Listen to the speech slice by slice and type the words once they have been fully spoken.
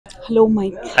Hello,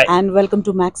 Mike, Hi. and welcome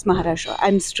to Max Maharashtra.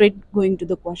 I'm straight going to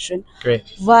the question. Great.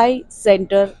 Why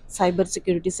Center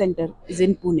Cybersecurity Center is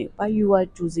in Pune? Why you are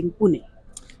choosing Pune?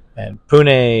 And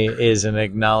Pune is an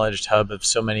acknowledged hub of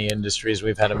so many industries.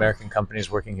 We've had American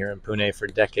companies working here in Pune for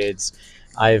decades.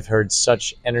 I've heard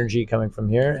such energy coming from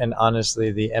here, and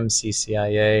honestly, the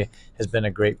MCCIA has been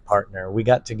a great partner. We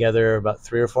got together about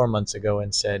 3 or 4 months ago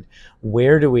and said,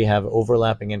 where do we have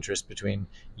overlapping interest between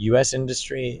US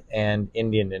industry and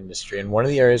Indian industry? And one of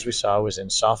the areas we saw was in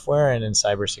software and in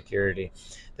cybersecurity.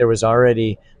 There was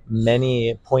already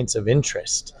many points of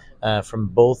interest from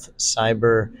both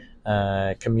cyber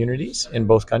communities in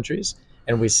both countries.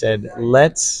 And we said,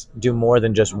 let's do more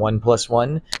than just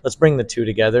 1+1. Let's bring the two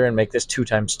together and make this 2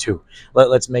 times 2.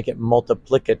 Let's make it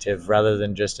multiplicative rather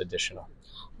than just additional.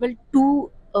 Well,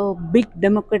 two big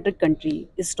democratic country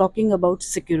is talking about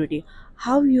security.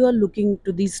 How you are looking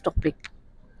to this topic?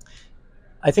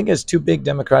 I think as two big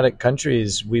democratic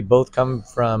countries, we both come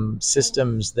from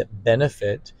systems that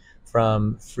benefit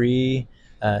from free,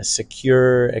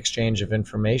 secure exchange of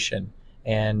information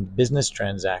and business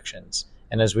transactions.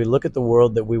 And as we look at the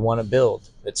world that we want to build,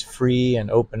 that's free and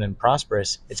open and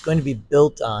prosperous, it's going to be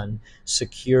built on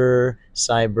secure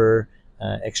cyber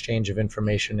exchange of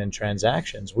information and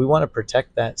transactions. We want to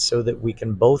protect that so that we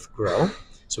can both grow,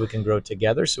 so we can grow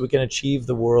together, so we can achieve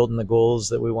the world and the goals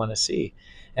that we want to see.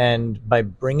 And by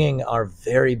bringing our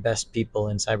very best people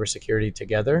in cybersecurity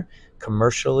together,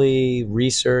 commercially,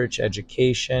 research,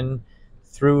 education,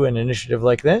 through an initiative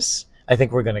like this, I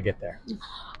think we're going to get there.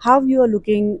 How you are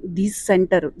looking this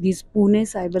center, this Pune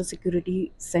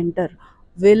Cybersecurity Center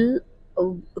will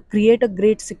create a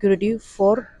great security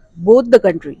for both the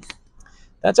countries?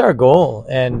 That's our goal.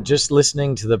 And just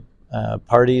listening to the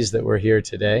parties that were here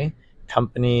today,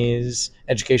 companies,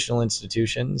 educational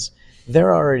institutions,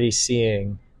 they're already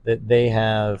seeing that they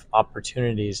have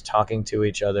opportunities talking to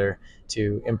each other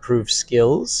to improve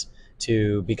skills,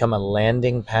 to become a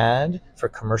landing pad for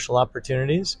commercial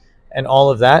opportunities. And all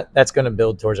of that, that's going to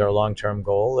build towards our long-term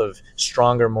goal of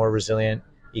stronger, more resilient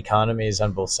economies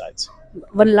on both sides.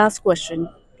 One last question.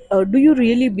 Do you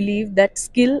really believe that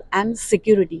skill and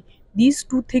security, these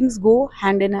two things go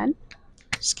hand in hand?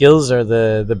 Skills are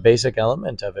the basic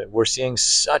element of it. We're seeing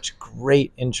such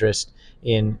great interest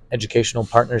in educational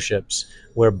partnerships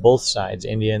where both sides,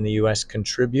 India and the US,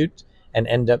 contribute and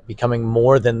end up becoming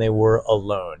more than they were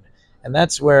alone. And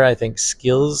that's where I think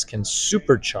skills can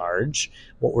supercharge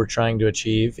what we're trying to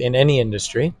achieve in any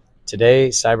industry. Today,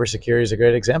 cybersecurity is a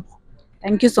great example.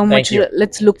 Thank you so Thank much. you.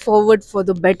 Let's look forward for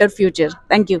the better future.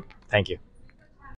 Thank you. Thank you.